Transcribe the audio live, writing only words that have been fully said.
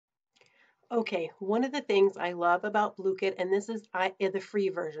Okay, one of the things I love about Blooket, and this is the free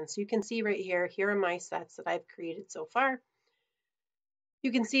version. So you can see right here are my sets that I've created so far.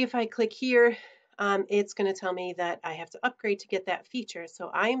 You can see if I click here, it's going to tell me that I have to upgrade to get that feature. So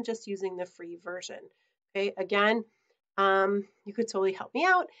I am just using the free version. Okay, again, you could totally help me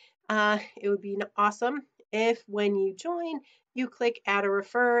out. It would be awesome if when you join, you click add a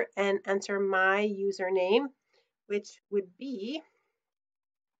refer and enter my username, which would be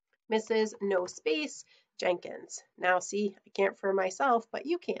Mrs. No Space Jenkins. Now, see, I can't for myself, but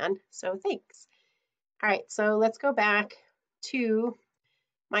you can, so thanks. All right, so let's go back to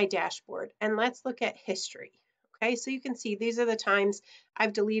my dashboard and let's look at history. Okay, so you can see these are the times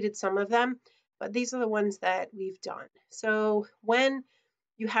I've deleted some of them, but these are the ones that we've done. So when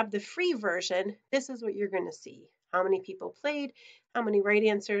you have the free version, this is what you're going to see. How many people played, how many right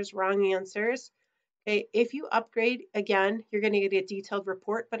answers, wrong answers. Okay, if you upgrade, again, you're going to get a detailed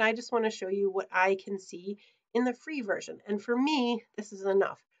report, but I just want to show you what I can see in the free version. And for me, this is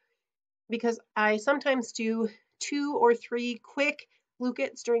enough because I sometimes do 2 or 3 quick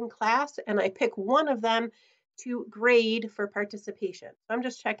Blookets during class, and I pick one of them to grade for participation. So I'm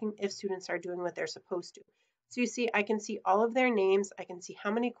just checking if students are doing what they're supposed to. So you see, I can see all of their names. I can see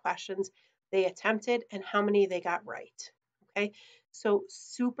how many questions they attempted and how many they got right. Okay, so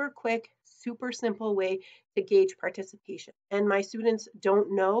super quick, super simple way to gauge participation. And my students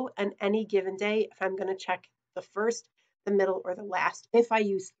don't know on any given day if I'm going to check the first, the middle, or the last if I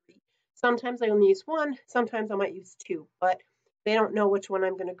use 3. Sometimes I only use 1, sometimes I might use 2, but they don't know which one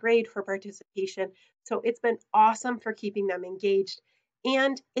I'm going to grade for participation. So it's been awesome for keeping them engaged,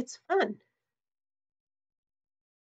 and it's fun.